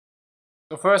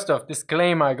So first off,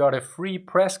 disclaimer, I got a free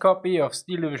press copy of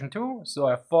Steel Division 2, so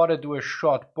I thought I'd do a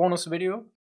short bonus video.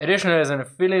 Additionally, there's an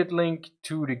affiliate link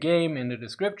to the game in the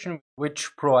description,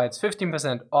 which provides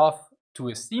 15% off to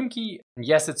a Steam key, and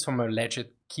yes, it's from a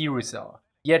legit key reseller.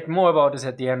 Yet more about this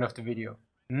at the end of the video.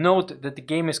 Note that the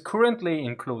game is currently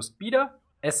in closed beta.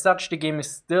 As such, the game is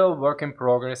still work in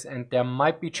progress and there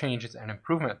might be changes and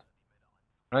improvement.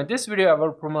 Now in this video I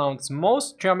will pronounce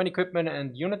most German equipment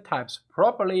and unit types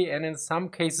properly and in some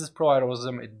cases provide also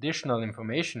some additional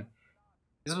information.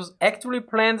 This was actually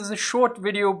planned as a short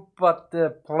video, but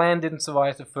the plan didn't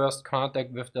survive the first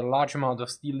contact with the large amount of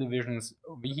Steel Division's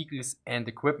vehicles and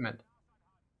equipment.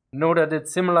 Note that I did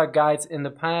similar guides in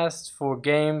the past for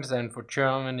games and for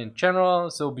German in general,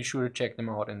 so be sure to check them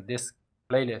out in this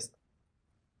playlist.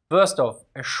 First off,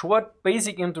 a short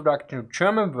basic introduction to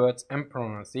German words and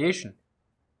pronunciation.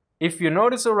 If you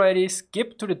notice already,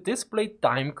 skip to the displayed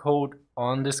time code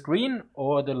on the screen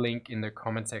or the link in the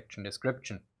comment section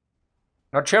description.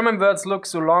 Now German words look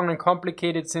so long and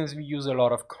complicated since we use a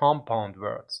lot of compound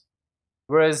words.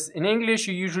 Whereas in English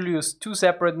you usually use two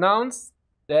separate nouns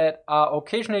that are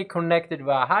occasionally connected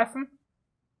via hyphen.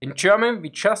 In German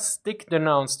we just stick the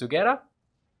nouns together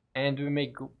and we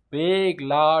make big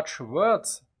large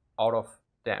words out of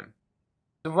them.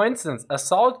 So for instance,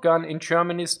 assault gun in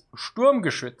German is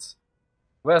Sturmgeschütz,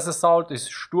 whereas assault is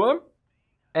Sturm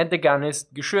and the gun is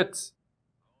Geschütz.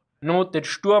 Note that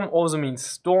Sturm also means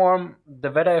storm, the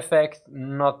weather effect,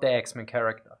 not the X-Men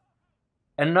character.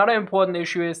 Another important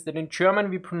issue is that in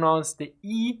German we pronounce the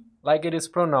E like it is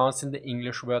pronounced in the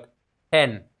English word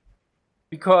hen.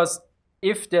 Because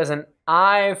if there's an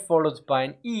I followed by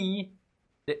an E,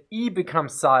 the E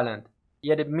becomes silent,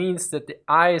 yet it means that the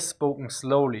I is spoken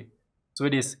slowly. So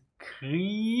it is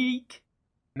Krieg,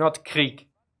 not Krieg,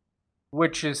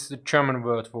 which is the German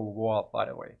word for war, by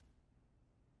the way.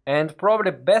 And probably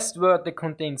the best word that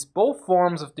contains both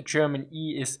forms of the German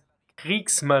E is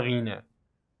Kriegsmarine.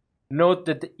 Note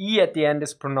that the E at the end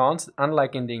is pronounced,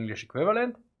 unlike in the English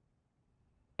equivalent.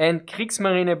 And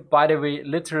Kriegsmarine, by the way,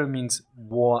 literally means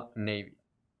war navy.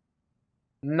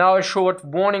 Now a short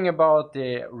warning about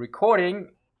the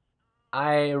recording.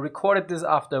 I recorded this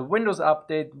after a Windows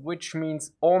update, which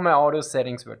means all my audio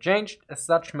settings were changed. As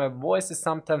such, my voice is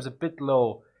sometimes a bit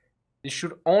low. This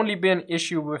should only be an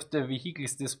issue with the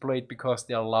vehicles displayed because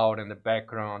they are loud in the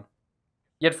background.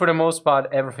 Yet for the most part,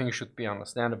 everything should be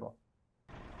understandable.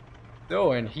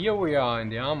 So, and here we are in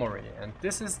the armory, and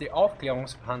this is the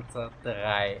Aufklärungspanzer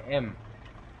 3M.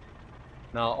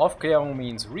 Now, Aufklärung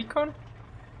means recon,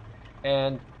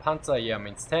 and Panzer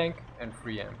means tank, and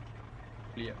 3M,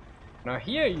 clear. Now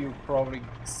here you probably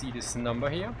see this number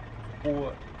here,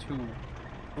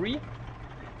 423.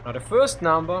 Now the first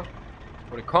number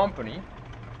for the company,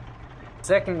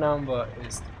 second number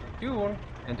is the platoon,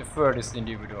 and the third is the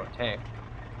individual tank.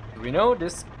 So we know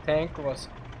this tank was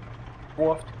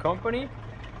 4th company,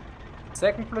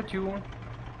 2nd platoon,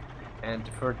 and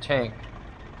the 3rd tank.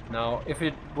 Now if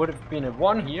it would have been a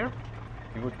 1 here,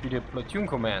 it would be the platoon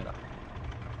commander.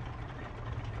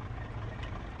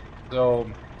 So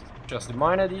just a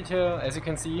minor detail, as you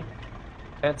can see,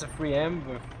 Panzer 3M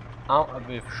with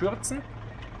Schürzen,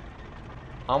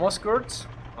 armor skirts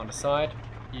on the side,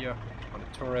 here on the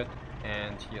turret,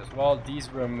 and here as well. These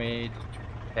were made to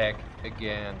protect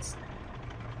against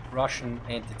Russian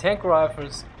anti-tank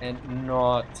rifles and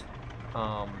not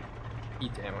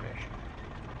heat ammunition.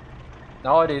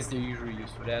 Nowadays they're usually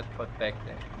used for that, but back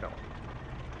then, no.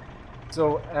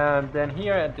 So, and then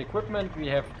here at the equipment we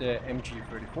have the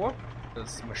MG34.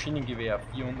 Das Maschinengewehr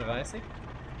 34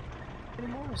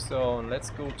 anymore. So let's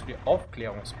go to the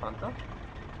Aufklärungspanzer.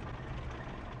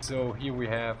 So here we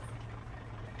have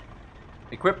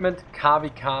equipment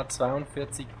KWK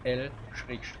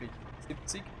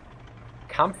 42L-70,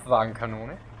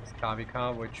 Kampfwagenkanone, that's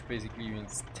KWK, which basically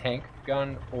means tank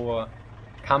gun, or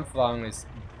Kampfwagen is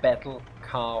battle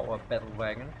car or battle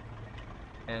wagon,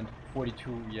 and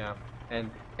 42, yeah,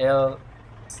 and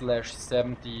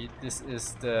L/70, this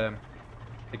is the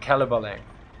caliber length.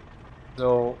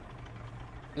 So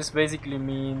this basically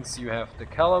means you have the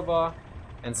caliber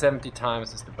and 70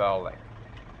 times is the barrel length.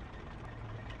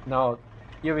 Now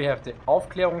here we have the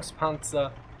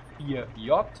Aufklärungspanzer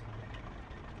 4J,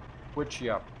 which,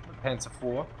 yeah, Panzer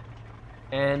 4,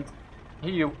 and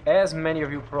here you, as many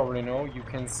of you probably know, you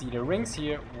can see the rings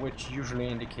here, which usually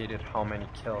indicated how many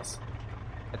kills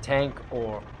a tank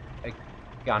or a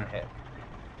gun had.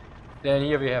 Then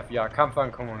here we have, yeah,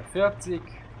 Kampfwagen 45.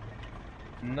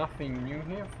 Nothing new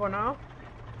here for now.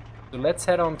 So let's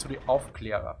head on to the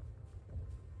Aufklärer.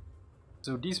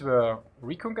 So these were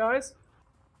recon guys.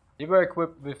 They were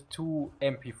equipped with two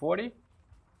MP40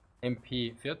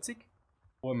 MP40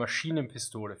 or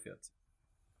Maschinenpistole 40.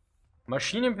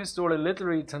 Maschinenpistole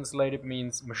literally translated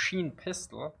means machine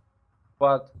pistol,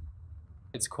 but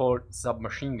it's called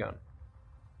submachine gun,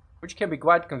 which can be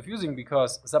quite confusing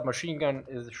because submachine gun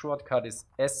is a shortcut is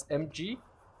SMG,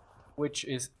 which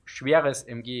is schweres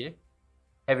MG,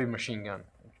 heavy machine gun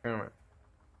in German.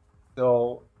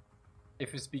 So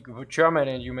if you speak with a German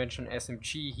and you mention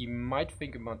SMG, he might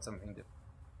think about something different.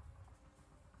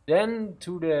 Then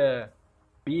to the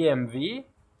BMW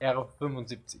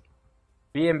R75.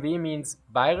 BMW means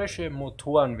Bayerische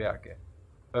Motorenwerke,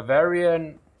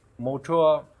 Bavarian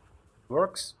Motor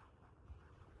Works,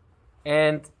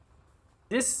 and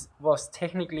this was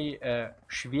technically a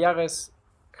schweres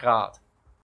Rad.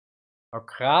 A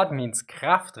Rad means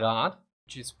Kraftrad,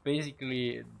 which is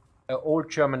basically an old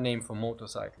German name for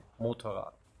motorcycle,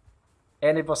 Motorrad.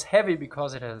 And it was heavy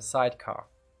because it had a sidecar.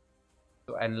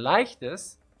 So ein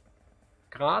leichtes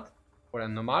Rad, or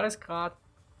ein normales Rad,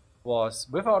 was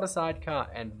without a sidecar,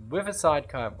 and with a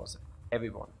sidecar it was a heavy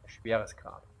one, a schweres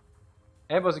Rad.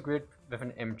 And it was equipped with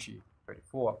an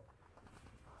MG34.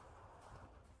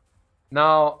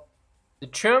 Now, the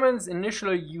Germans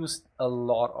initially used a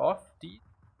lot of these,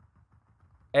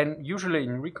 and usually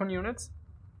in recon units.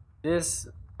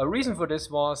 A reason for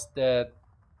this was that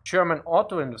German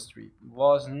auto industry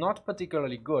was not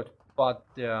particularly good, but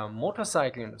the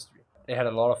motorcycle industry, they had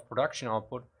a lot of production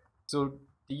output, so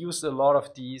they used a lot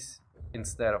of these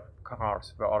instead of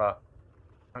cars where other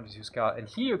countries use cars. And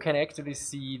here you can actually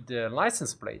see the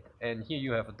license plate, and here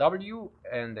you have a W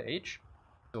and the H,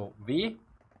 so V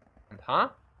and H,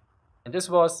 and this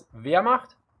was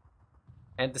Wehrmacht,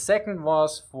 and the second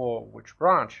was for which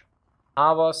branch?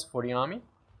 H was for the army,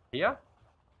 here,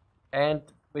 and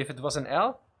if it was an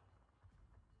L,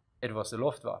 it was the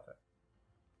Luftwaffe.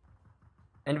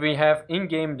 And we have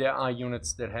in-game, there are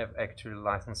units that have actually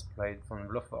license plate from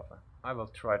Luftwaffe. I will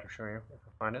try to show you if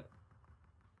I find it.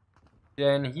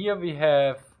 Then here we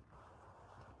have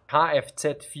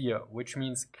Kfz4, which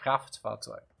means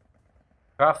Kraftfahrzeug.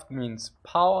 Kraft means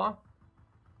power,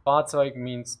 Fahrzeug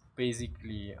means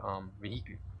basically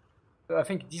vehicle. So I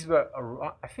think these were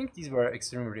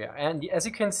extremely rare. And as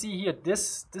you can see here,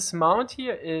 this mount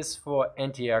here is for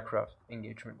anti-aircraft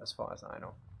engagement, as far as I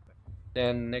know.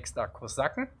 Then next are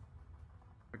Kosaken,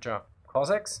 which are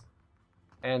Cossacks,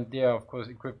 and they are of course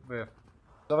equipped with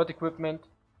Soviet equipment.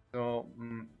 So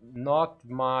not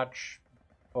much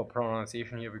for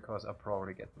pronunciation here because I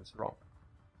probably get this wrong.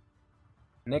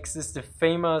 Next is the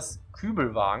famous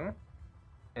Kübelwagen,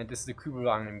 and this is the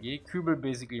Kübelwagen MG. Kübel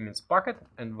basically means bucket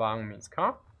and Wagen means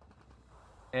car.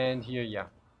 And here, yeah,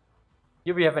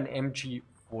 here we have an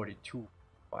MG42,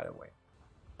 by the way.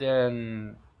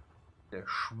 Then the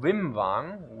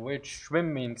Schwimmwagen, which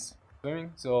schwimm means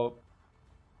swimming, so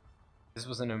this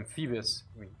was an amphibious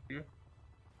vehicle.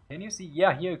 Can you see?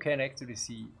 Yeah, here you can actually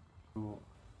see you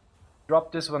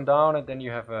drop this one down and then you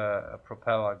have a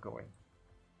propeller going.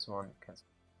 This one you can see.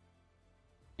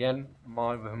 Again,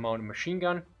 mounted with a mounted machine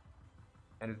gun,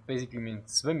 and it basically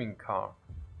means swimming car.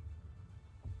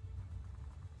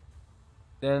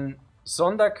 Then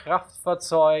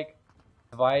Sonderkraftfahrzeug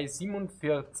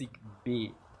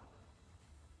 247B.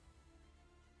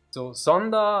 So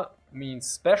Sonder means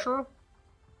special,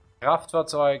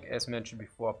 Kraftfahrzeug, as mentioned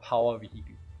before, power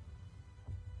vehicle.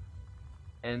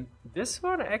 And this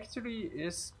one actually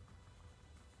is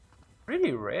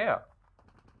pretty rare.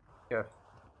 Yeah,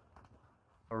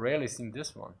 I've rarely seen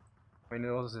this one. I mean, it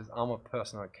also says armored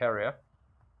personnel carrier.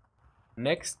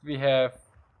 Next we have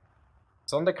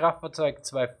Sonderkraftfahrzeug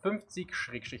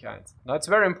 250-1. Now it's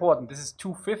very important, this is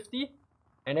 250.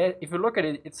 And if you look at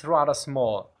it, it's rather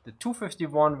small. The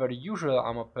 251 were the usual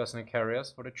armored personnel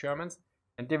carriers for the Germans,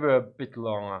 and they were a bit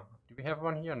longer. Do we have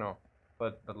one here? No,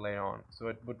 but later on. So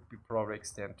it would be probably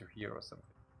extend to here or something.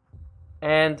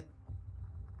 And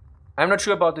I'm not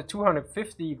sure about the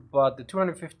 250, but the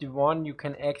 251 you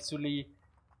can actually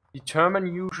determine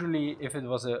usually if it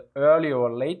was a early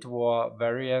or late war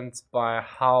variant by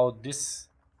how the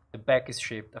back is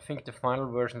shaped. I think the final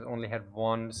versions only had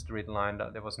one straight line.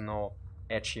 There was no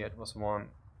edge here. It was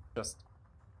just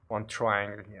one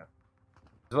triangle here.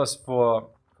 It was for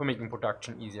making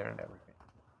production easier and everything.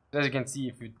 So as you can see,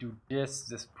 if you do this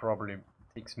probably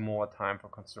takes more time for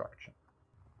construction.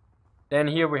 Then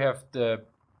here we have a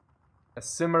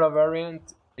similar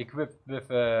variant equipped with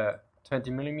a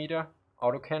 20mm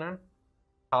autocannon,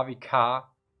 HWK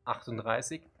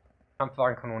 38,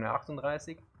 Kampfwagenkanone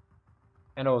 38,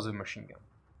 and also a machine gun.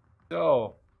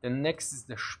 So the next is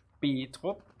the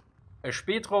Spähtrupp. A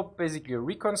Spähtrupp, basically a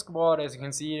recon squad. As you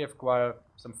can see, they have quite a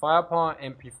some firepower,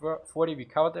 MP40, we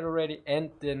covered that already, and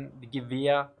then the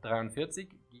Gewehr 43.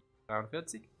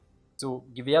 So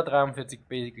Gewehr 43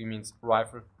 basically means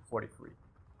rifle 43.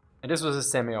 And this was a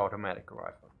semi-automatic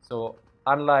rifle. So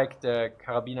unlike the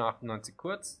Karabiner 98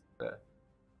 Kurz, the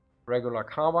regular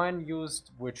carbine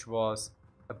used, which was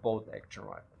a bolt action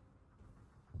rifle.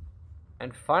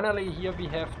 And finally here we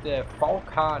have the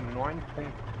VK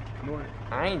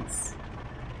 9.01,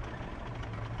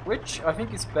 which I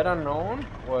think is better known,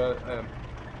 or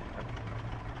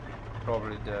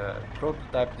probably the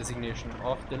prototype designation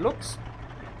of the Luchs,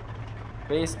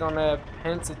 based on a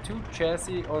Panzer II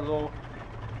chassis, although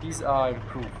these are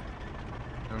improved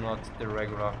and not the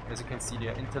regular. As you can see, they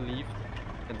are interleaved,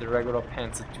 and the regular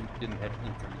Panzer II didn't have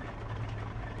interleaved.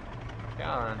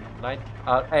 Yeah,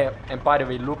 and by the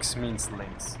way, Luchs means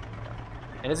lynx. Yeah.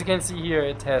 And as you can see here,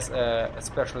 it has a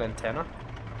special antenna,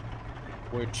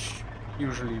 which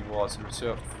usually was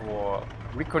reserved for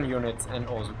recon units and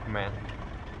also command,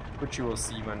 which you will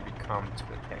see when we come to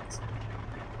the tanks.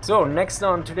 So next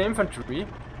on to the infantry,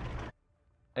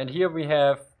 and here we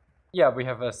have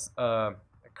a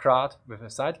Krat with a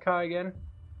sidecar again,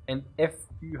 and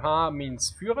FÜH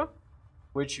means Führer,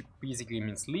 which basically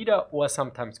means leader or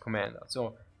sometimes commander.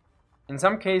 So in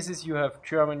some cases you have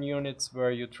German units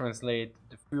where you translate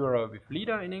the Führer with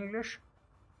leader in English.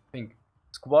 I think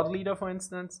squad leader, for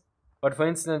instance. But for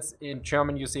instance, in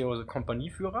German you say also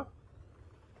Kompanieführer,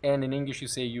 and in English you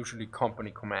say usually company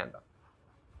commander.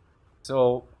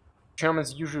 So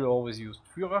Germans usually always use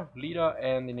Führer, leader,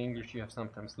 and in English you have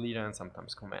sometimes leader and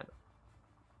sometimes commander.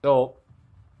 So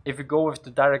if you go with the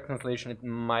direct translation, it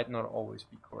might not always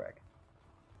be correct.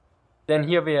 Then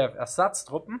here we have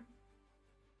Ersatztruppen,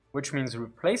 which means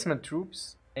replacement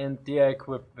troops, and they are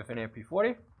equipped with an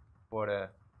MP40 for the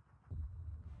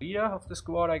leader of the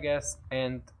squad, I guess,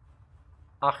 and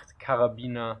 8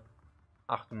 Karabiner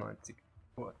 98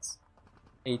 Kurz,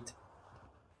 8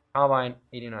 Carbine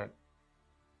 89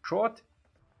 short.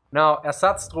 Now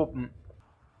Ersatztruppen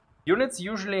units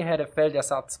usually had a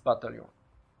Feldersatzbataillon.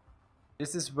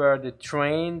 This is where they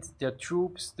trained their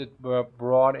troops that were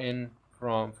brought in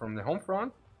from the home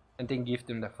front and then give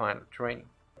them the final training.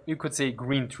 You could say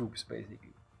green troops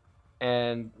basically,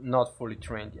 and not fully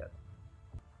trained yet.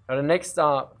 Now the next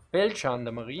are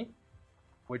Feldgendarmerie,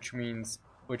 which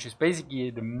is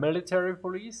basically the military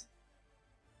police,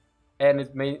 and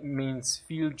it means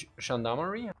field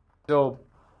gendarmerie, so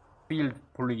field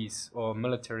police or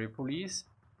military police,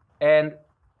 and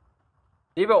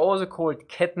they were also called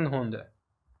Kettenhunde,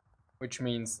 which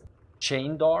means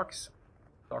chain dogs,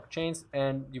 dog chains,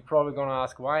 and you're probably gonna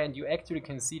ask why, and you actually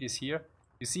can see this here.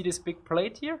 You see this big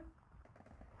plate here?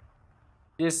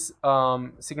 This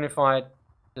signified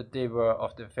that they were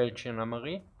of the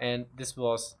Feldgendarmerie, and this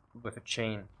was with a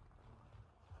chain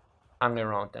hung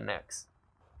around their necks.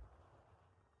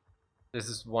 This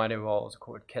is why they were also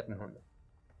called Kettenhunde.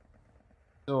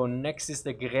 So next is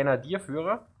the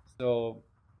Grenadierführer, so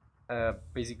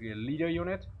basically a leader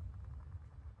unit.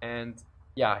 And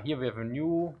yeah, here we have a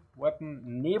new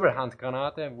weapon,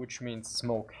 Nebelhandgranate, which means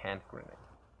smoke hand grenade.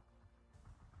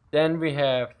 Then we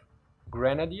have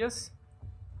Grenadiers,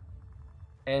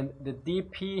 and the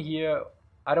DP here,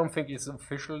 I don't think it's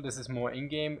official, this is more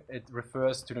in-game. It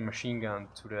refers to the machine gun,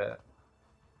 to the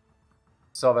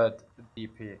Soviet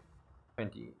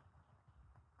DP-20.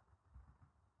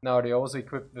 Now they're also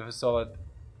equipped with a Soviet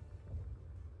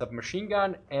submachine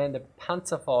gun and a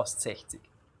Panzerfaust 60.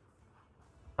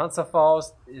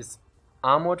 Panzerfaust is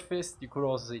armored fist, you could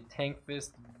also say tank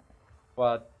fist,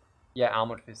 but yeah,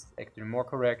 armored fist is actually more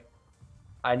correct.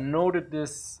 I noted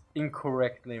this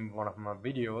incorrectly in one of my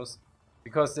videos,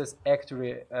 because there's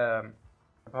actually a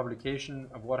publication,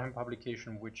 a Wartime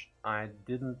publication, which I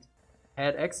didn't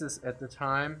had access at the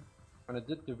time when I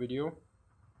did the video,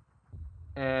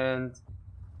 and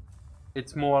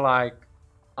it's more like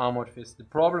armored fist. The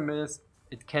problem is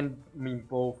it can mean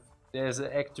both. There's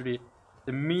actually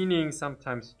the meaning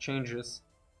sometimes changes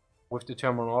with the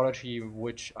terminology,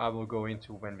 which I will go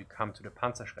into when we come to the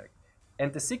Panzerschreck.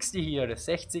 And the 60 here, the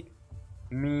 60,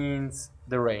 means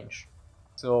the range.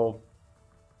 So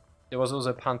there was also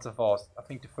a Panzerfaust. I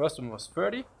think the first one was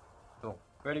 30, so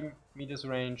 30 meters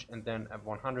range, and then a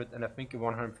 100, and I think a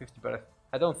 150, but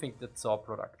I don't think that saw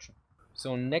production.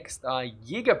 So next are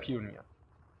Jägerpionier.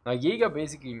 Now Jäger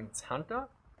basically means hunter.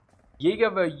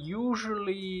 Jäger were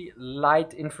usually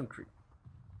light infantry.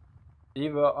 They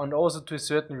were, and also to a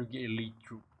certain degree, elite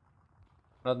troop.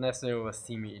 Not necessarily was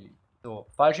semi-elite. So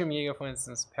Fallschirmjäger, for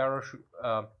instance, parachute,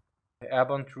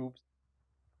 airborne troops,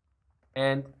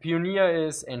 and Pionier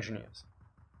is engineers.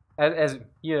 As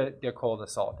here they're called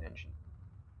assault engineers.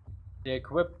 They're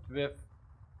equipped with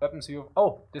weapons view.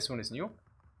 Oh, this one is new.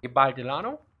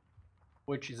 Gebaltilano,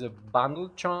 which is a bundle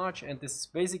charge, and this is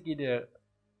basically the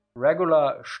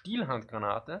regular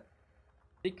Stielhandgranate,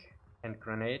 stick hand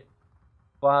grenade,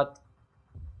 but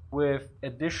with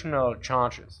additional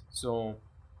charges. So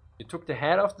you took the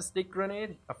head of the stick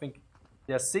grenade. I think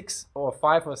there are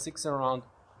 5 or 6 around,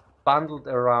 bundled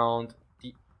around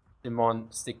the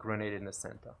one stick grenade in the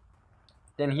center.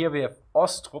 Then here we have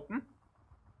Osttruppen,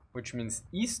 which means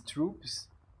East troops,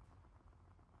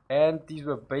 and these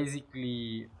were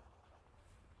basically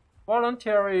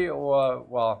voluntary, or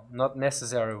well, not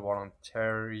necessarily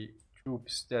voluntary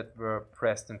troops that were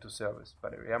pressed into service by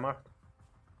the Wehrmacht,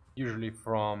 usually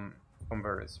from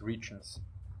various regions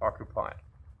occupied.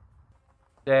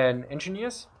 Then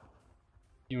engineers,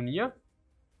 Pioneer,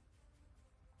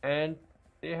 and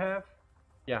they have,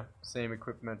 yeah, same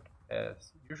equipment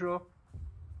as usual.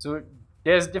 So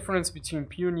there's a difference between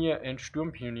Pioneer and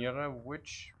Sturmpioniere,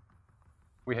 which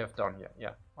we have done here.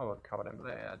 Yeah, I will cover them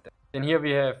there. Then here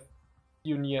we have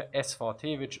Pioneer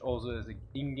SVT, which also is an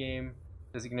in-game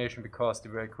designation because they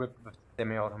were equipped with the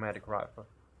semi-automatic rifle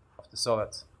of the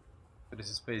Soviets. So this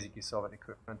is basically Soviet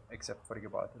equipment, except for the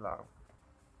Gebaltilano.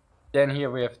 Then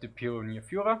here we have the Pioneer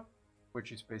Führer,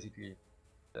 which is basically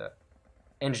the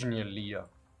engineer leader.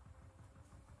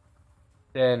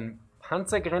 Then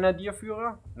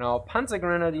Panzergrenadierführer. Now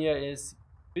Panzergrenadier is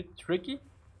a bit tricky.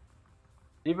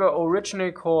 They were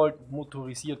originally called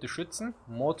Motorisierte Schützen,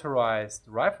 motorized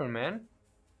riflemen,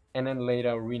 and then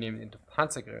later renamed into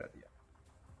Panzergrenadier.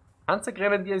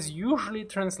 Panzergrenadier is usually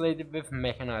translated with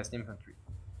mechanized infantry.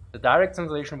 The direct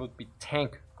translation would be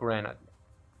tank grenadier.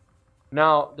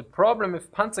 Now, the problem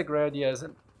with Panzergrenadier, as I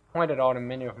pointed out in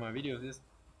many of my videos, is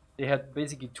they had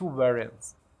basically 2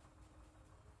 variants.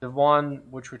 The one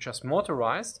which were just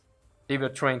motorized, they were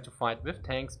trained to fight with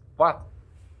tanks, but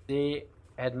they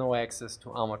had no access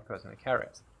to armored personnel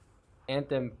carriers. And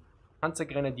then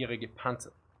Panzergrenadiere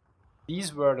gepanzert.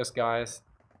 These were those guys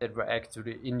that were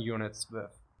actually in units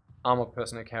with armored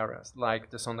personnel carriers, like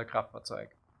the Sonderkraftfahrzeug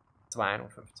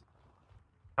 52.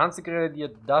 Panzergrenadier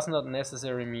does not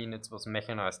necessarily mean it was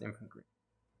mechanized infantry,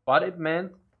 but it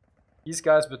meant these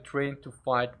guys were trained to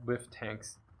fight with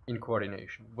tanks in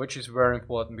coordination, which is very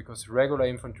important because regular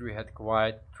infantry had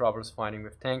quite troubles fighting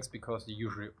with tanks because they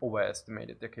usually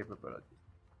overestimated their capabilities.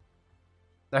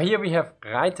 Now here we have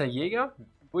Reiterjäger,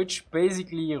 which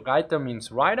basically Reiter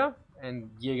means rider and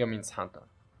Jäger means hunter.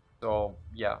 So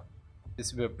yeah,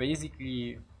 these were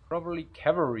basically probably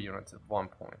cavalry units at one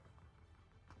point.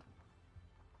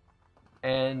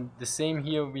 And the same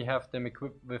here, we have them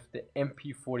equipped with the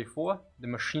MP44, the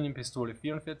Maschinenpistole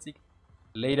 44,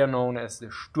 later known as the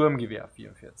Sturmgewehr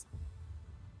 44.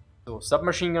 So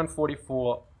submachine gun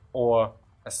 44 or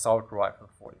assault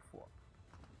rifle 44.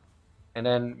 And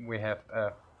then we have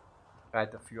a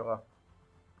Reiterführer,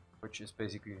 which is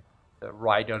basically the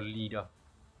rider leader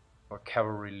or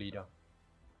cavalry leader.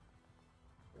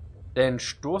 Then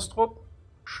Stoßtrupp.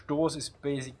 Stoß is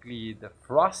basically the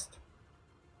thrust,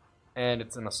 and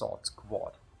it's an assault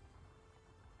squad.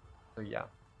 So yeah,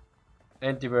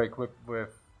 and they were equipped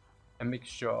with a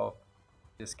mixture of,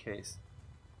 in this case,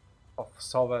 of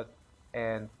Soviet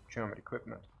and German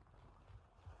equipment.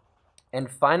 And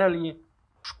finally,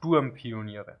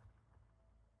 Sturmpioniere.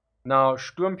 Now,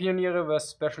 Sturmpioniere were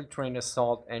specially trained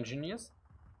assault engineers,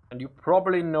 and you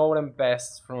probably know them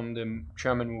best from the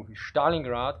German movie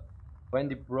Stalingrad, when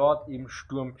they brought in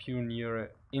Sturmpioniere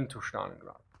into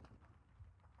Stalingrad.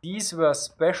 These were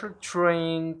special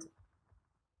trained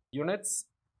units,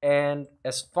 and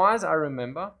as far as I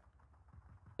remember,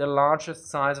 the largest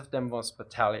size of them was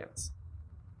battalions.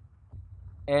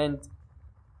 And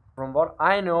from what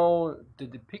I know, the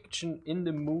depiction in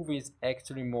the movie is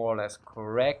actually more or less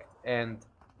correct, and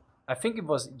I think it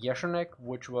was Jesenek,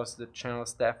 which was the General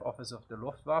Staff Officer of the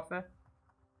Luftwaffe,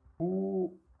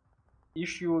 who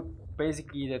issued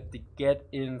basically that they get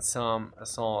in some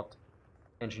assault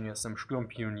engineers, some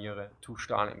Sturmpioniere to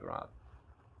Stalingrad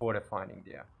for the fighting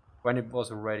there, when it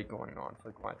was already going on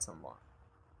for quite some while.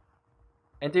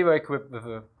 And they were equipped with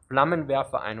a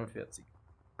Flammenwerfer 41,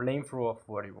 Flamethrower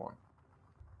 41.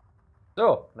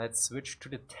 So, let's switch to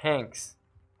the tanks.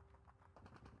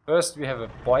 First we have a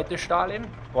Beute Stalin.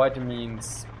 Beute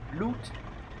means loot.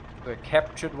 So a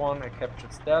captured one, a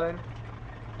captured Stalin.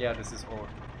 Yeah, this is all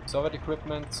Soviet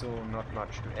equipment, so not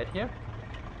much to add here.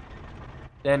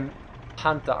 Then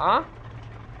Panther A.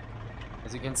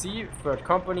 As you can see, 3rd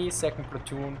company, 2nd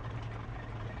platoon,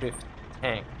 5th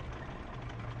tank.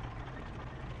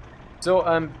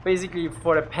 So basically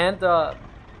for the Panther,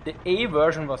 the A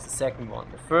version was the second one.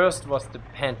 The first was the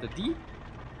Panther D,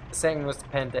 the second was the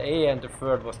Panther A, and the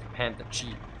third was the Panther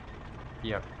G.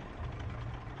 here.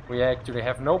 We actually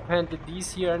have no Panther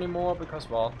Ds here anymore because,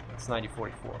 well, it's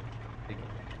 9044 again.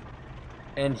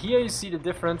 And here you see the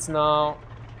difference now.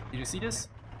 Did you see this?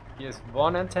 Here's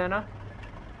one antenna,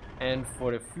 and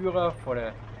for the Führer, for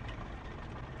the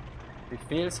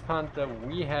Befehlspanther,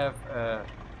 we have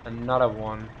another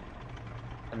one,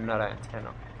 another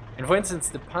antenna. And for instance,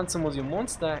 the Panzermuseum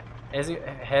Monster has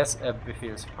a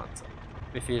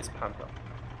Befehlspanther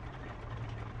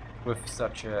with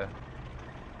such a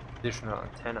additional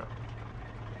antenna.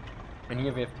 And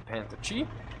here we have the Panther G.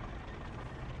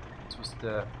 This was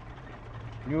the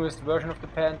newest version of the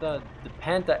Panther. The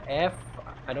Panther F,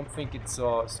 I don't think it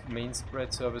saw main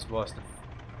spread service, was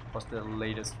the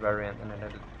latest variant, and it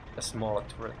had a smaller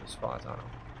turret as far as I know.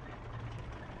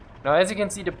 Now, as you can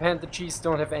see, the Panther Gs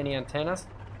don't have any antennas.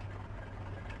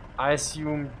 I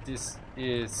assume this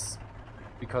is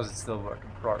because it's still work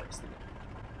in progress.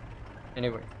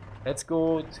 Anyway, let's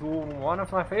go to one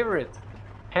of my favorites,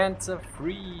 the Panzer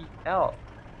 3L,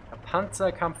 a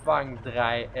Panzerkampfwagen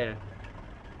 3L.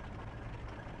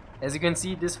 As you can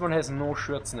see, this one has no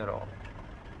Schürzen at all,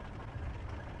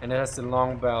 and it has the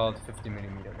long barreled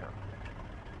 50mm gun.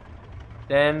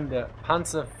 Then the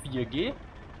Panzer 4G,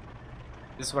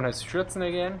 this one has Schürzen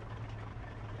again.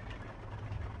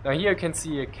 Now here you can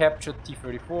see a captured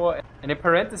T-34, and in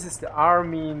parentheses the R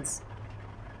means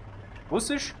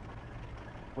Russisch,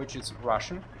 which is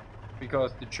Russian,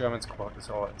 because the Germans call this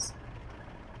always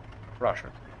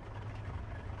Russian.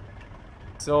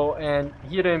 So, and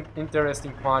here the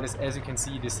interesting part is, as you can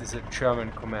see, this is a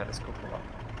German commander's cupola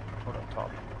put on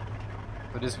top.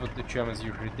 So this is what the Germans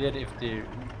usually did. If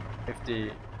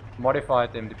they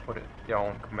modified them, they put their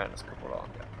own commander's cupola on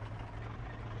there.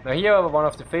 Now here are one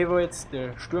of the favorites,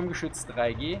 the Sturmgeschütz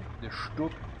 3G, the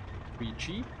Sturm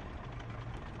 3G.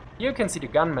 Here you can see the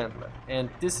gun mantler, and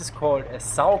this is called a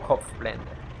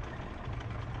Saukopfblende.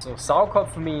 So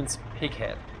Saukopf means pig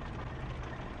head,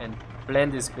 and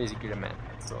Blende is basically the mantler.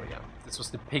 So yeah, this was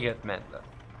the pig head mantler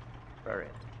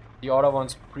variant. The other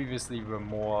ones previously were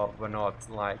not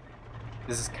like,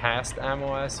 this is cast ammo,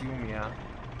 I assume, yeah,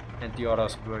 and the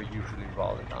others were usually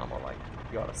welded armor, like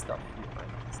the other stuff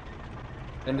behind this.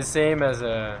 Then the same as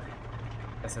a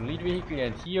lead vehicle,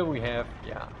 and here we have,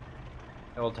 yeah,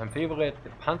 the all-time favorite,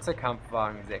 the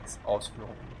Panzerkampfwagen 6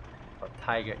 Ausführung, or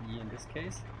Tiger E in this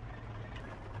case.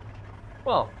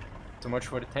 Well, so much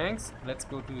for the tanks. Let's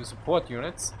go to the support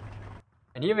units.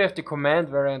 And here we have the command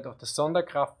variant of the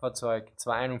Sonderkraftfahrzeug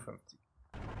 251.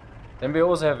 Then we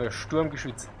also have a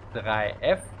Sturmgeschütz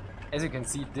 3F. As you can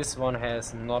see, this one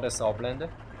has not a Saublende.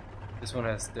 This one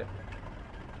has the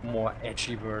more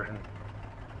edgy version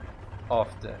of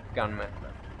the gun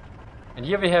mantler. And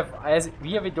here we have,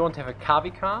 here we don't have a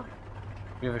KWK,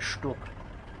 we have a Stuck,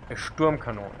 a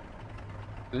Sturmkanone.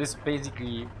 So this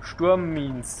basically, Sturm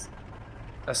means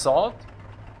assault,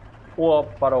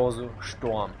 but also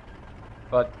storm.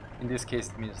 But in this case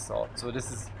it means assault. So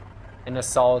this is an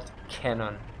assault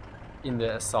cannon in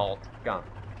the assault gun.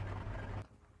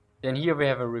 Then here we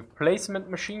have a replacement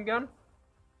machine gun.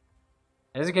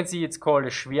 As you can see, it's called a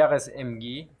Schweres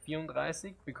MG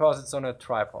 34 because it's on a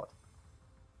tripod.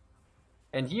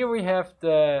 And here we have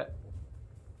the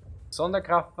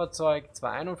Sonderkraftfahrzeug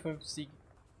 251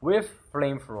 with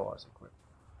flamethrowers equipped.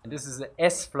 And this is the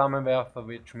S-Flammenwerfer,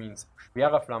 which means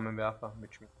Schwerer Flammenwerfer,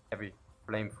 which means heavy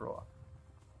flamethrower.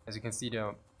 As you can see, there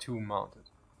are two mounted.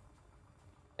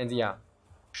 And yeah,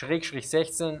 Schrägstrich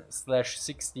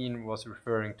 16/16 was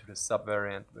referring to the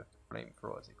sub-variant with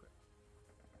flamethrowers equipped.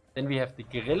 Then we have the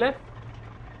Grille.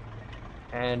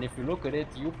 And if you look at it,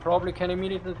 you probably can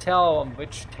immediately tell on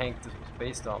which tank this was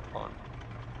based upon.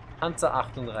 Panzer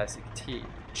 38T,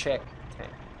 Czech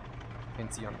tank. You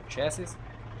can see on the chassis.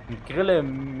 And Grille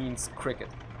means cricket.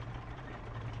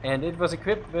 And it was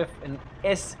equipped with an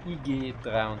SIG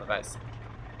 33.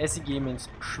 SIG means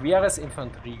Schweres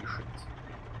Infanteriegeschütz.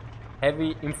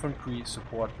 Heavy Infantry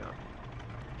Support Gun.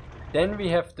 Then we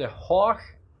have the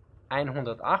Horch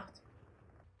 108.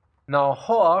 Now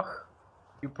Horch,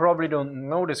 you probably don't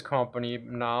know this company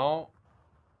now,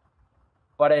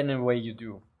 but anyway you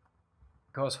do.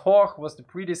 Because Horch was the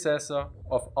predecessor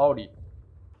of Audi,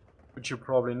 which you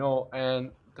probably know.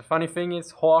 And the funny thing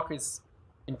is, Horch is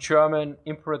in German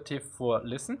imperative for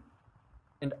listen,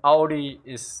 and Audi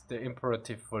is the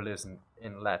imperative for listen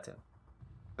in Latin.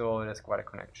 So there's quite a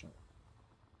connection.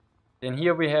 Then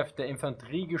here we have the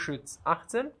Infanteriegeschütz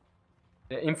 18,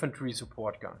 the infantry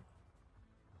support gun.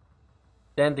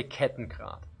 Then the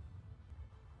Kettengrad.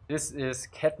 This is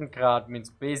Kettengrad, means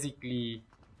basically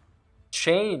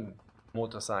chain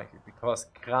motorcycle, because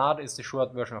Grad is the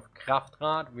short version of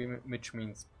Kraftrad, which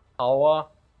means power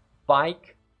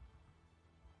bike.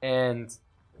 and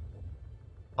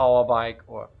power bike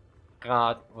or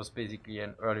Rad was basically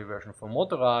an early version for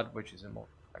Motorrad, which is a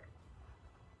motorbike.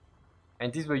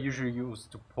 And these were usually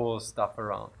used to pull stuff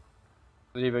around.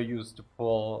 So they were used to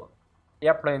pull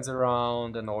airplanes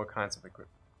around and all kinds of equipment.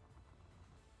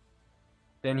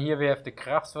 Then here we have the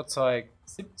Kraftfahrzeug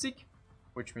 70,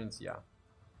 which means yeah.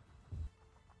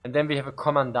 And then we have a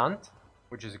Kommandant,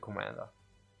 which is a commander.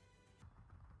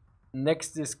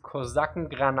 Next is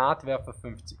Kosaken Granatwerfer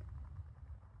 50.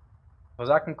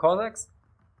 Kosaken Cossacks,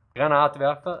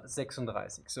 Granatwerfer 36.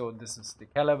 So this is the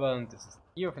caliber and this is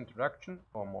the year of introduction,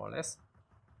 or more or less.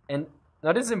 And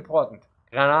now this is important,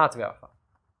 Granatwerfer,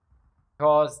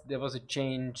 because there was a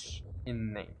change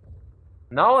in name.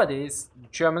 Nowadays, the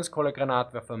Germans call a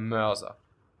Granatwerfer Mörser,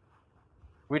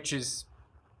 which is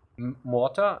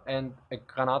mortar, and a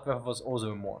Granatwerfer was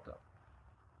also a mortar.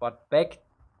 But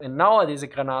nowadays a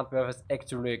Granatwerfer is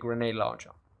actually a grenade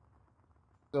launcher.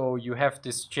 So you have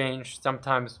this change.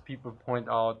 Sometimes people point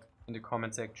out in the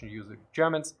comment section, usually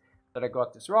Germans, that I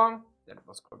got this wrong, that it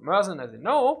was called Mörser, and I said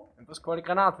no, it was called a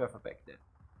Granatwerfer back then,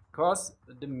 because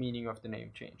the meaning of the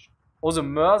name changed. Also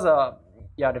Mörser,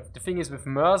 yeah, the thing is with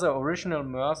Mörser, original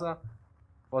Mörser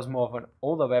was more of an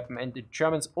older weapon, and the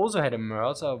Germans also had a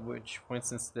Mörser, which, for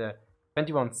instance, the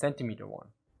 21 centimeter one,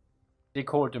 they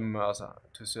called them Mörser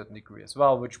to a certain degree as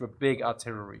well, which were big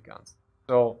artillery guns.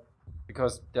 So,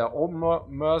 because they're old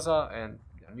Mörser and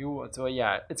they're new, so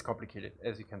yeah, it's complicated,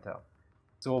 as you can tell.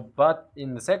 So, but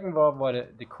in the Second World War,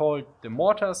 they called the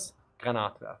mortars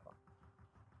Granatwerfer.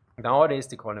 Nowadays,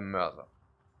 they call them Mörser.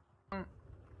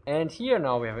 And here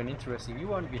now we have an interesting new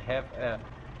one. We have a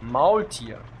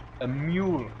Maultier, a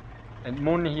mule, and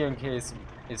Mun here in case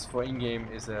is for in-game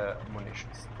is a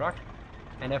munitions truck.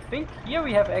 And I think here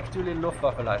we have actually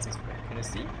Luftwaffe license plate. Can you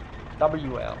see?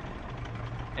 WL.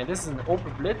 And this is an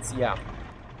Opel Blitz, yeah.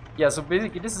 Yeah, so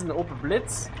basically this is an Opel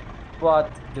Blitz,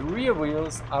 but the rear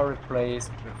wheels are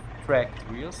replaced with tracked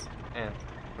wheels and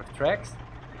with tracks,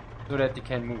 so that they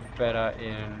can move better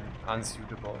in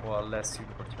unsuitable or less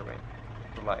suitable terrain.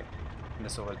 So like in the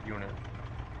Soviet Union,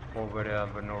 or where there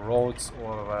were no roads,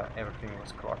 or where everything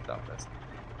was clogged up.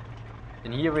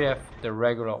 And here we have the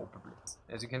regular Opel Blitz.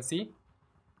 As you can see,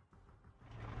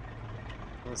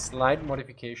 a slight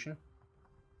modification.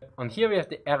 And here we have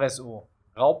the RSO,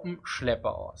 Raupen Schlepper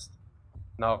Ost.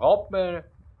 Now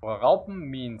Raupen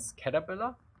means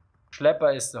caterpillar,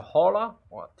 Schlepper is the hauler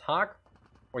or tag,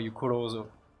 or you could also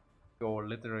go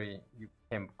literally, you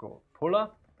can go puller,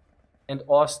 and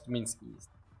Ost means east.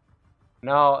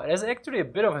 Now there's actually a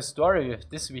bit of a story with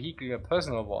this vehicle, a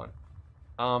personal one.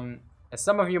 As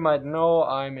some of you might know,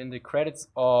 I'm in the credits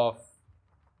of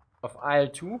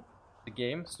IL-2, the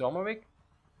game, Stormovik.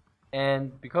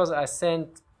 And because I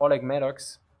sent Oleg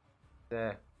Maddox,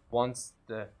 I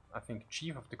think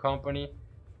chief of the company,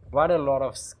 quite a lot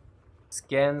of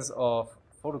scans of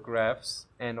photographs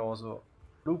and also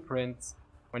blueprints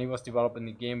when he was developing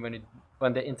the game,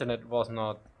 when the internet was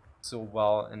not so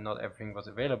well and not everything was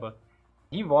available.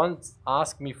 He once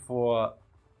asked me for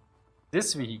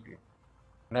this vehicle,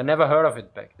 and I never heard of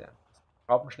it back then.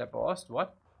 Raupenschlepper Ost,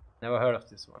 what? Never heard of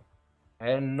this one.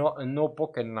 I had no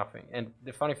book and nothing. And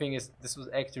the funny thing is, this was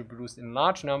actually produced in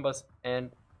large numbers,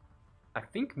 and I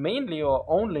think mainly or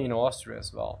only in Austria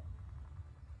as well.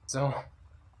 So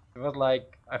it was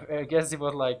like, I guess it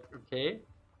was like, okay,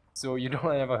 so you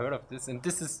don't ever heard of this, and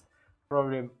this is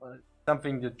probably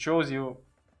something that shows you,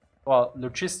 well,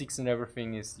 logistics and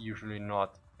everything is usually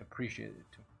not appreciated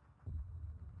too.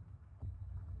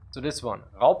 So this one,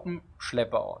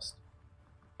 Raupenschlepper Ost,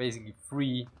 basically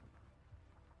three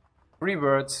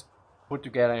words put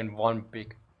together in one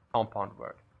big compound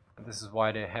word. And this is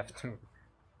why they have to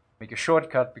make a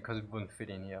shortcut, because it wouldn't fit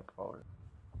in here probably.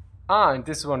 And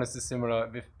this one is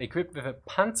similar, equipped with a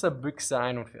Panzerbüchse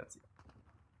 41.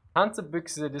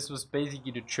 Panzerbüchse, this was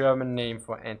basically the German name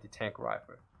for anti-tank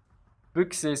rifle.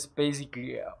 Büchse is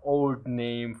basically an old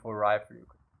name for rifle.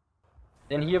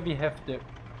 Then here we have the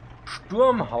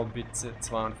Sturmhaubitze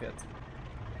 42.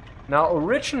 Now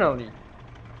originally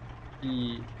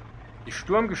the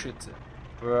Sturmgeschütze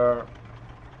were,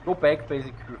 go back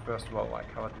basically to the First World War.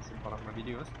 I covered this in one of my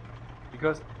videos,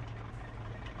 because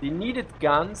they needed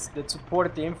guns that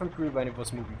supported the infantry when it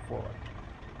was moving forward.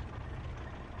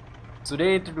 So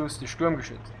they introduced the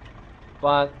Sturmgeschütze.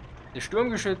 But the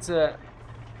Sturmgeschütze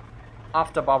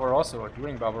after Barbarossa, or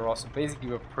during Barbarossa,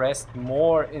 basically were pressed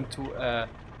more into a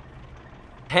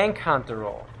tank hunter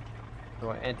role, so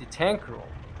an anti-tank role.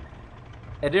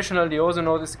 Additionally, they also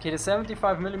noticed, okay, the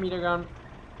 75mm gun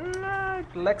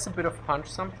it lacks a bit of punch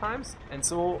sometimes, and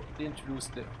so they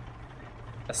introduced the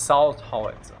assault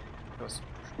howitzer, because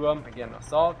Sturm, again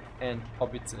assault, and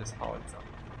Howitzer is Howitzer.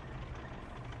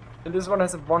 And this one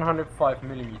has a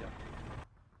 105mm.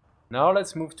 Now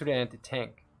let's move to the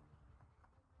anti-tank.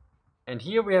 And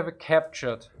here we have a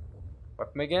captured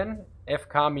weapon again.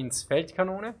 FK means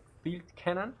Feldkanone, field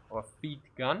cannon, or field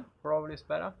gun probably is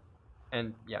better.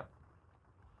 And yeah,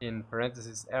 in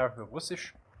parentheses R for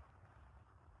Russisch,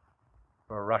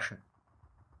 for Russian.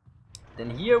 Then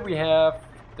here we have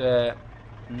the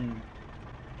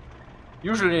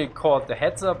usually called the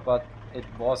Hetzer, but it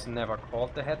was never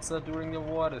called the Hetzer during the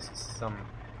war. This is some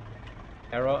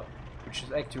error, which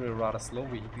is actually a rather slow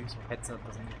vehicle, so Hetzer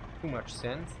doesn't make too much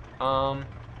sense. The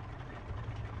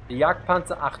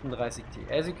Jagdpanzer 38T.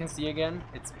 As you can see again,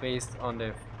 it's based on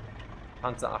the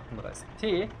Panzer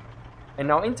 38T. And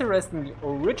now interestingly,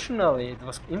 originally it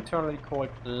was internally called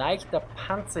Leichter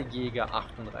Panzerjäger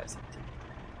 38T.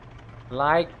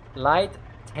 Light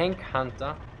Tank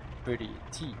Hunter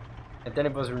 38T. And then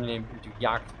it was renamed into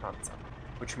Jagdpanzer,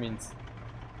 which means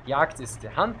Jagd is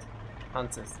the hunt,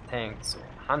 Panzer is the tank, so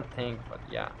hunt tank, but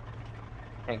yeah,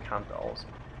 tank hunter also.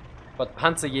 But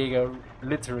Panzerjäger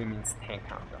literally means tank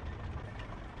hunter.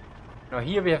 Now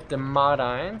here we have the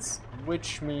Marder 1,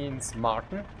 which means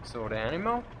Marten, so the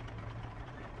animal.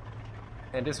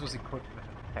 And this was equipped with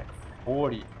a Pak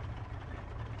 40.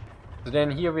 So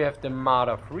then here we have the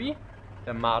Marder 3,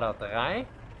 the Marder 3.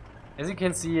 As you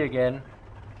can see again,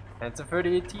 Panzer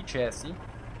 38T chassis,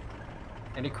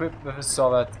 and equipped with a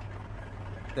Soviet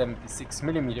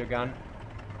 76mm gun,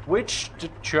 which the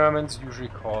Germans usually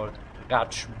called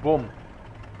Ratschbum,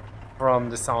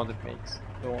 from the sound it makes.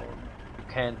 So you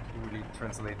can't really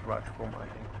translate Ratschbum, I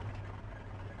think.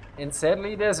 And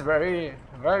sadly, there's very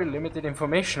limited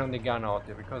information on the gun out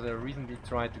there, because I recently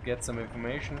tried to get some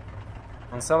information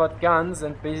on Soviet guns,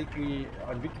 and basically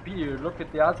on Wikipedia you look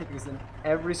at the articles and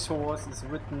every source is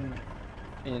written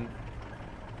in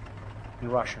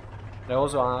Russian. I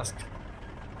also asked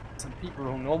some people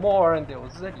who know more, and they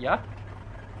also said, yeah,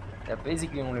 they're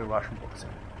basically only Russian books.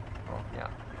 Oh, yeah.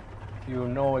 If you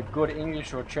know a good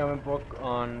English or German book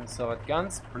on Soviet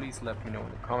guns, please let me know in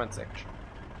the comment section.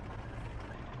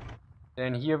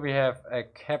 Then here we have a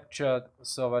captured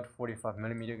Soviet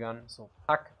 45mm gun. So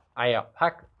Pak,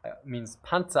 Pak means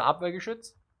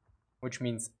Panzerabwehrgeschütz, which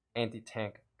means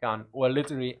anti-tank gun, or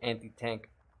literally anti-tank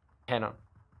cannon.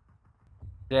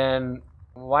 Then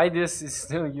why this is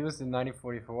still used in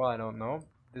 1944, I don't know.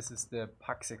 This is the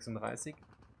Pak 36,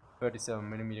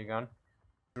 37mm gun.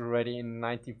 Already in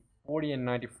 1940 and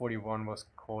 1941 was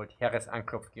called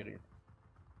Heeresanklopfgerät,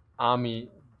 Army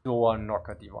door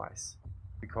knocker device,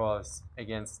 because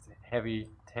against heavy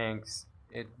tanks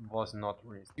it was not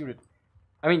really suited.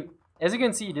 I mean, as you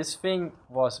can see, this thing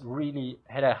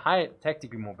had a high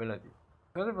tactical mobility,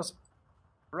 because it was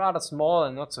rather small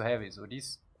and not so heavy, so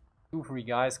these 2-3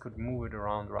 guys could move it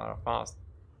around rather fast.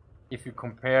 If you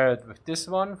compare it with this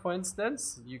one, for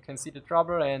instance, you can see the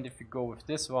trouble, and if you go with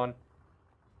this one,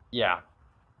 yeah,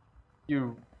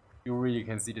 you really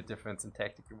can see the difference in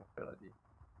tactical mobility.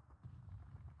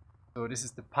 So this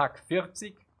is the Pak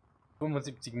 40,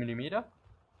 75mm,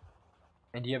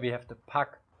 and here we have the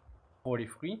Pak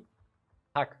 43,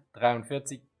 Pak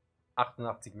 43,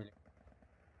 88mm,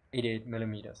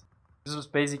 88mm. This was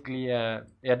basically,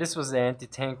 this was the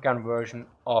anti-tank gun version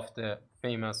of the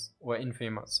famous or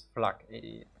infamous Flak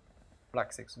 88,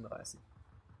 Flak 36.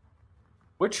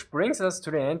 Which brings us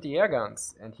to the anti-air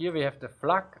guns, and here we have the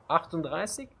Flak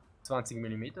 38,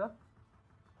 20mm.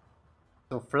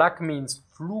 So Flak means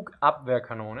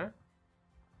Flugabwehrkanone,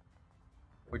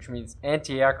 which means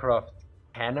anti-aircraft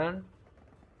cannon,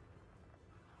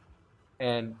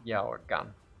 and yeah, or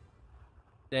gun.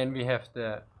 Then we have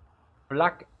the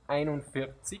Flak 41.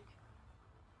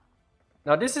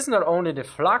 Now this is not only the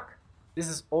Flak, this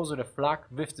is also the Flak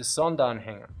with the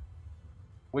Sonderanhänger,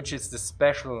 which is the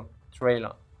special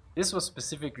trailer. This was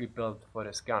specifically built for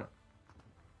this gun.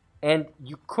 And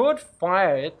you could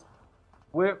fire it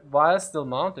while still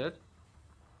mounted.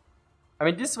 I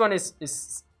mean, this one is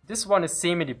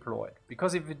semi-deployed,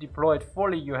 because if you deploy it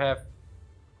fully, you have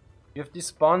these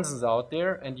sponsons out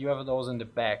there, and you have those in the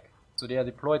back. So they are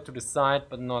deployed to the side,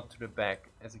 but not to the back,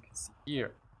 as you can see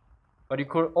here. But you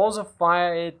could also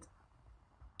fire it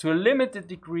to a limited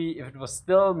degree if it was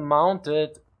still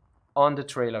mounted on the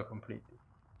trailer completely,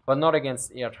 but not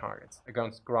against air targets,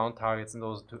 against ground targets, and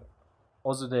those two.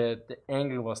 Also the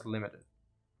angle was limited.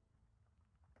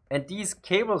 And these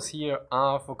cables here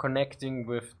are for connecting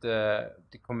with the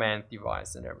command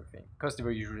device and everything, because they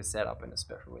were usually set up in a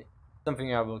special way.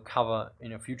 Something I will cover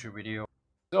in a future video.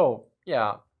 So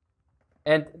yeah,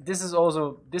 and this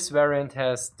variant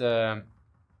has the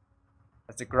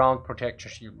ground protection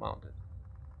shield mounted.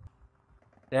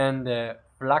 Then the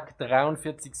Flak 43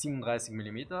 37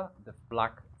 mm, the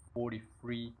Flak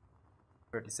 43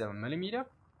 37 mm.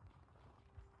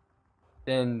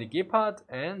 Then the Gepard,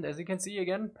 and as you can see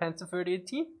again, Panzer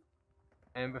 38T,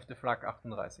 and with the Flak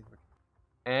 38.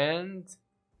 And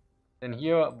then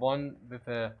here one with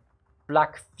a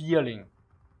Flak Vierling,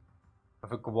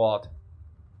 with a quad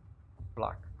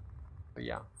Flak. But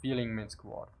yeah, Vierling means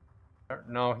quad.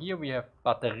 Now here we have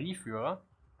Batterieführer,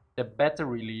 the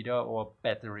battery leader or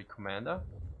battery commander.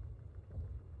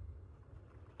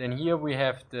 Then here we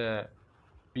have the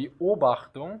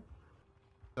Beobachtung,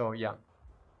 so yeah,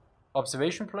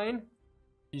 observation plane,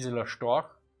 Gieseler Storch,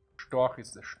 Storch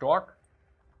is the Stork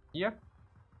here.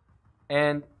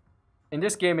 And in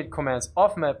this game it commands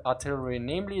off-map artillery,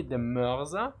 namely the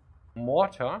Mörser,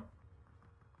 mortar,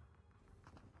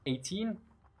 18,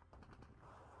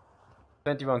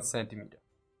 21 centimeter.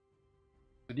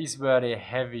 So these were the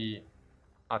heavy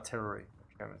artillery the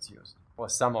Germans used, or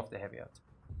some of the heavy artillery.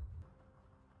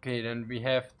 Okay, then we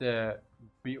have the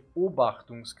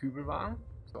Beobachtungskübelwagen,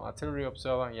 so artillery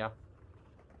observer, yeah.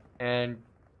 And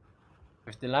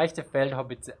with the leichte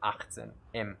Feldhaubitze 18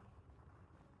 M.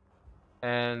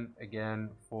 And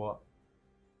again for...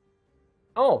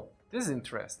 Oh, this is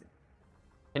interesting.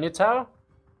 Can you tell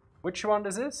which one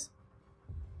this is?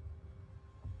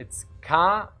 It's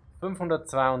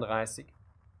K532,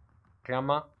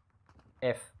 Klammer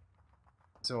F.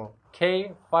 So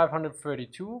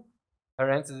K532,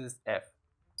 parenthesis F.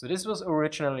 So this was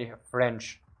originally a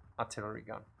French artillery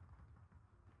gun.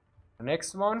 The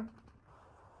next one,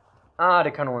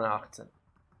 the Kanone 18.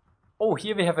 Oh,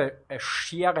 here we have a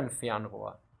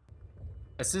Scherenfernrohr,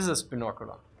 a scissors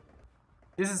binocular.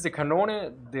 This is the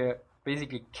Kanone, the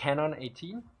basically Canon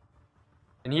 18.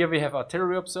 And here we have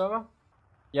artillery observer.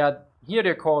 Yeah, here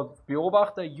they're called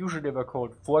Beobachter, usually they were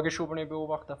called vorgeschobene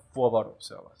Beobachter, forward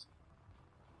observers.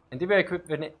 And they were equipped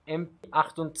with an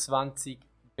MP28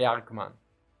 Bergmann.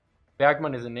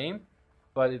 Bergmann is a name,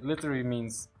 but it literally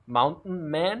means mountain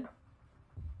man.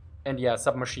 And yeah,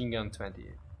 submachine gun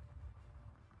 28.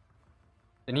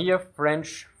 Then here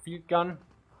French field gun,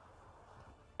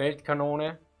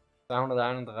 Feldkanone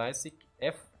 231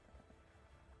 F.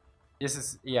 This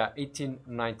is, yeah,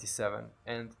 1897.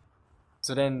 And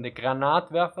so then the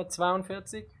Granatwerfer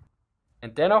 42.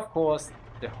 And then of course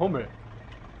the Hummel,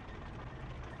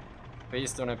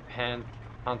 based on a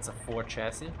Panzer IV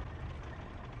chassis.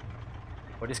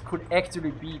 But this could actually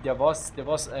be, there was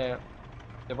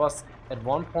at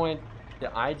one point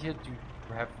the idea to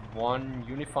have one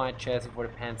unified chassis for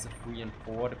the Panzer III and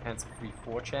IV, the Panzer III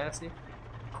 4 chassis.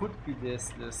 Could be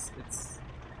this, it's,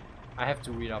 I have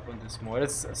to read up on this more,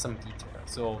 it's some detail.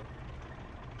 So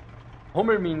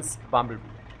Hummel means bumblebee.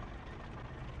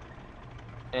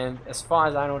 And as far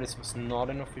as I know, this was not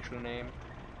an official name,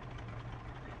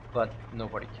 but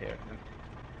nobody cared.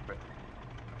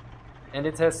 And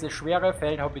it has the Schwere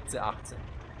Feldhaubitze 18.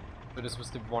 So this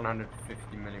was the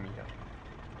 150 mm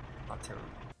artillery.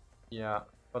 Yeah,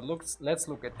 but let's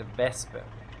look at the Wespe.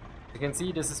 You can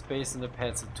see this is based on the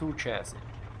Panzer II chassis.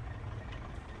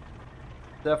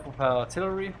 Self-propelled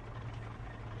artillery,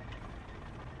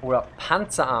 or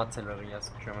Panzerartillerie as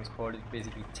the Germans call it,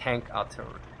 basically tank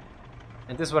artillery.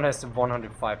 And this one has the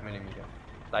 105 mm,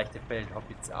 like the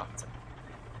Feldhaubitze 18.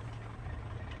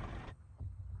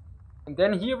 And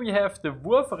then here we have the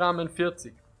Wurfrahmen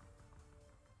 40.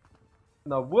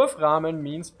 Now Wurfrahmen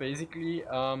means basically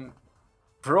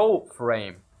throw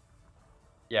frame.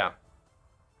 Yeah.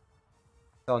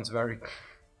 Sounds very,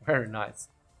 very nice.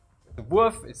 The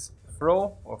Wurf is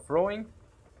throw or throwing,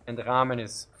 and Rahmen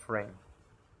is frame.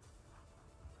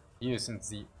 Hier sind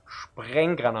sie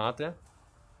Sprenggranate.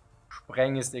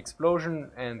 Spreng is the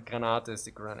explosion and Granate is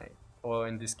the grenade. Or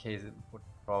in this case it would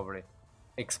probably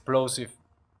explosive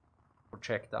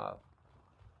projectile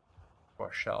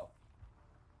or shell.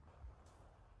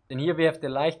 Then here we have the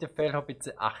leichte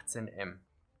Feldhaubitze 18M.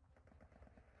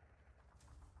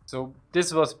 So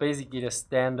this was basically the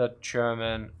standard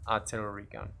German artillery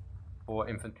gun for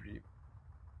infantry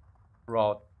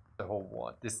throughout the whole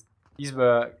war. These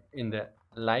were in the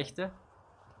leichte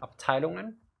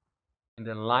Abteilungen, in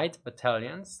the light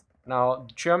battalions. Now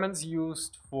the Germans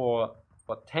used for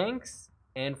tanks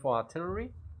and for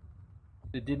artillery.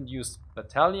 They didn't use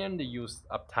battalion, they used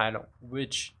Abteilung,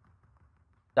 which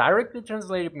directly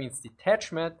translated means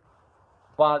detachment,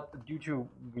 but due to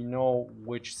we know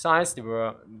which size they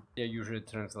were, they're usually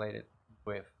translated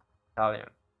with battalion.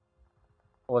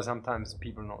 Or sometimes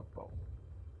people know both.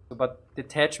 So, but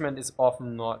detachment is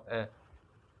often not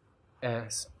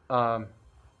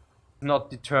not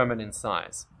determined in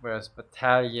size, whereas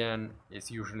battalion is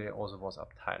usually also was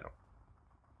Abteilung.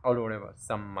 although there were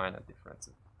some minor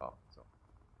differences. So.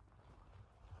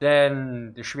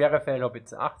 Then the Schwere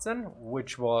Feldhaubitze 18,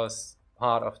 which was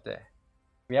part of the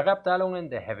Schwereabteilungen,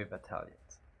 the heavy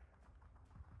battalions.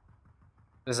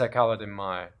 This I covered in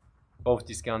both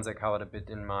these guns I covered a bit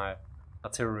in my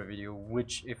artillery video,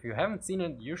 which if you haven't seen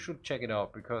it, you should check it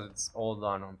out because it's all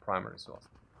done on primary source.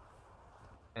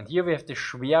 And here we have the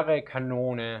Schwere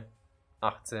Kanone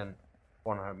 18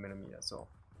 100mm. So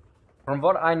from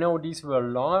what I know, these were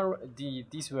longer.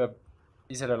 These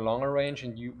had a longer range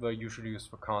and were usually used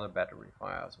for counter battery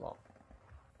fire as well.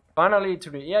 Finally, to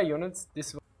the air units,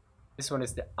 this one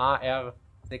is the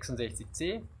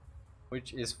AR-66C,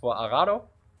 which is for Arado,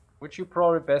 which you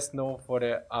probably best know for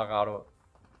the Arado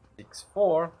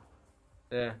 6-4,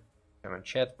 the German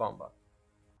jet bomber.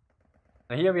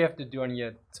 Now here we have the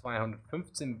Dornier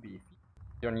 215B,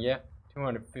 Dornier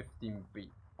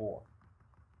 215B4,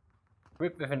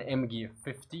 equipped with an MG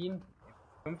 15.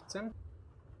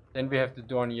 Then we have the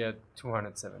Dornier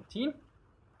 217,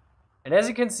 and as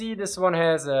you can see, this one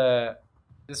is a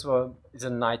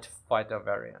night fighter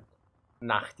variant,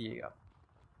 Nachtjäger,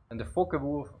 and the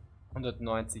Focke-Wulf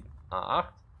 190 A8.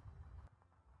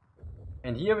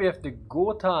 And here we have the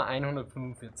Gotha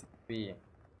 145B,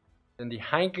 then the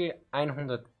Heinkel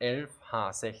 111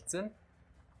 H16.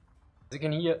 As you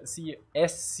can here see,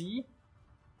 SC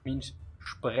means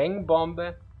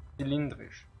Sprengbombe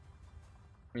cylindrisch,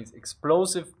 means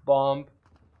explosive bomb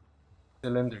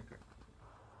cylindrical.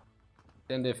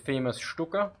 Then the famous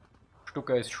Stuka.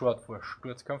 Stuka is short for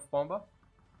Sturzkampfbomber,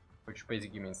 which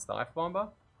basically means dive bomber.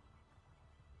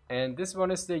 And this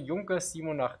one is the Junkers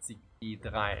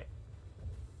 87E3.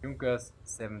 Junkers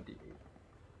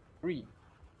 78-3.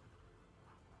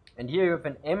 And here you have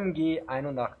an MG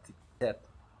 81Z.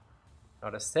 Now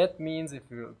the Z means, if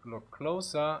you look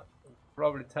closer, you can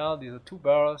probably tell these are two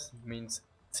barrels, it means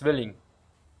Zwilling,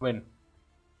 twin.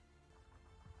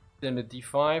 Then the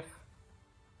D5,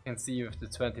 you can see with the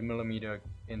 20mm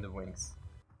in the wings.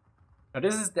 Now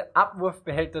this is the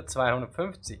Abwurfbehälter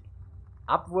 250.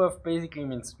 Abwurf basically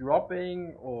means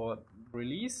dropping or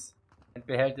release, and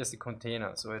Behälter is the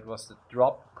container, so it was the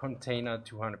drop container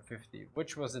 250,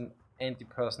 which was an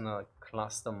anti-personnel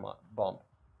cluster bomb.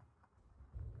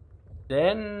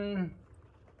 Then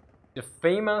the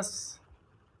famous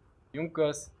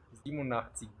Junkers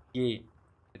 87G,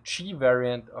 the G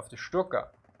variant of the Stuka,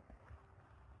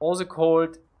 also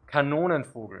called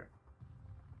Kanonenvogel,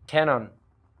 cannon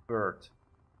bird.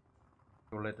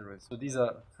 So these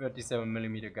are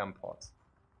 37mm gun ports.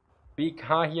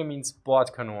 BK here means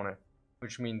Bordkanone,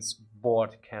 which means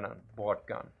board cannon, board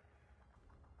gun.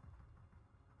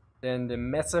 Then the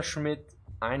Messerschmitt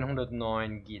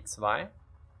 109 G2,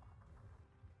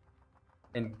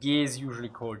 and G is usually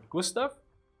called Gustav,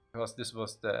 because this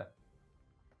was the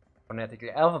phonetical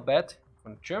alphabet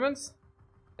from the Germans.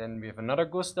 Then we have another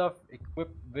Gustav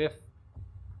equipped with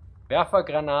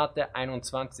Werfergranate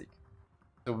 21.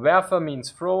 So Werfer means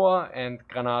thrower and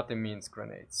Granate means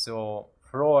grenade. So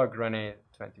thrower grenade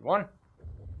 21.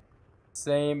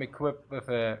 Same equipped with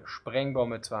a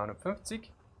Sprengbombe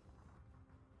 250.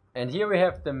 And here we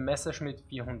have the Messerschmitt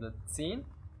 410,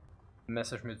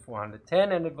 Messerschmitt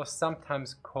 410, and it was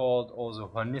sometimes called also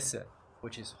Hornisse,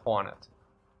 which is hornet.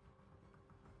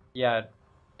 Yeah,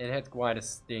 it had quite a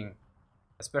sting,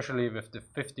 especially with the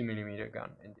 50mm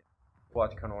gun in the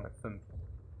Bordkanone 5.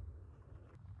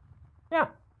 Yeah,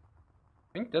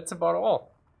 I think that's about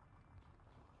all.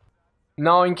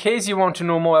 Now, in case you want to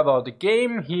know more about the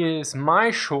game, here is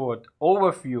my short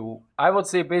overview. I would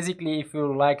say basically, if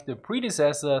you like the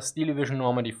predecessor Steel Division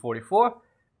Normandy 44,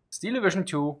 Steel Division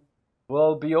 2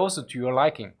 will be also to your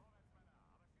liking.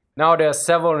 Now there are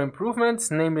several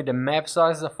improvements, namely the map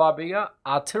sizes are far bigger.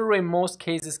 Artillery in most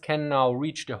cases can now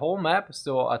reach the whole map,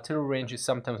 so artillery range is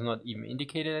sometimes not even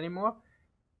indicated anymore.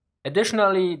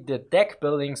 Additionally, the deck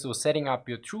building, so setting up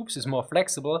your troops, is more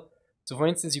flexible. So for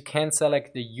instance, you can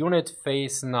select the unit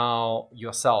phase now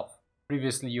yourself.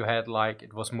 Previously you had like,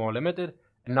 it was more limited,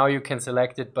 and now you can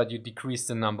select it, but you decrease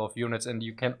the number of units, and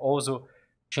you can also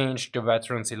change the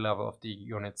veterancy level of the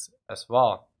units as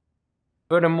well.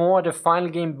 Furthermore, the final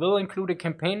game will include a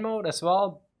campaign mode as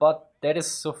well, but that is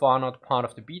so far not part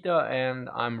of the beta, and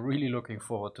I'm really looking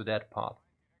forward to that part.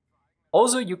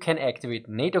 Also, you can activate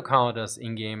NATO counters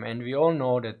in-game, and we all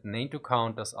know that NATO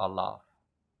counters are love.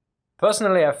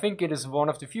 Personally, I think it is one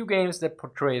of the few games that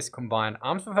portrays combined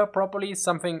arms warfare properly,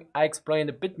 something I explained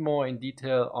a bit more in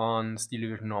detail on Steel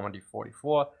Division Normandy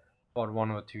 44 about 1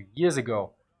 or 2 years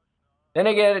ago. Then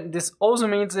again, this also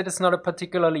means that it's not a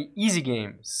particularly easy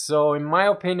game, so in my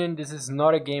opinion this is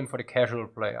not a game for the casual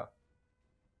player.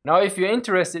 Now, if you're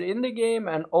interested in the game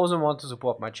and also want to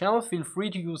support my channel, feel free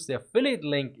to use the affiliate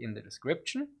link in the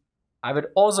description. I would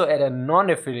also add a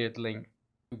non-affiliate link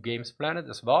to Gamesplanet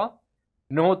as well.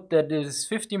 Note that it is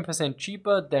 15%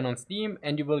 cheaper than on Steam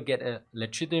and you will get a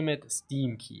legitimate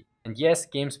Steam key. And yes,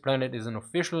 Gamesplanet is an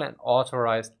official and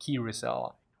authorized key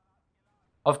reseller.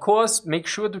 Of course, make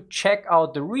sure to check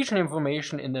out the region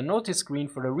information in the notice screen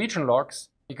for the region locks,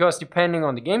 because depending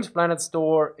on the Gamesplanet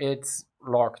store, it's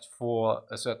locked for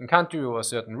a certain country or a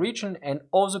certain region, and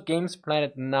also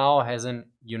Gamesplanet now has an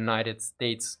United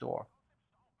States store.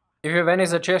 If you have any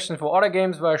suggestions for other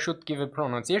games where I should give a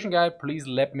pronunciation guide, please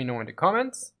let me know in the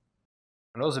comments.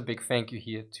 And also a big thank you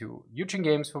here to Eugene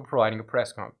Games for providing a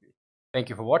press copy. Thank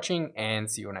you for watching and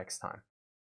see you next time.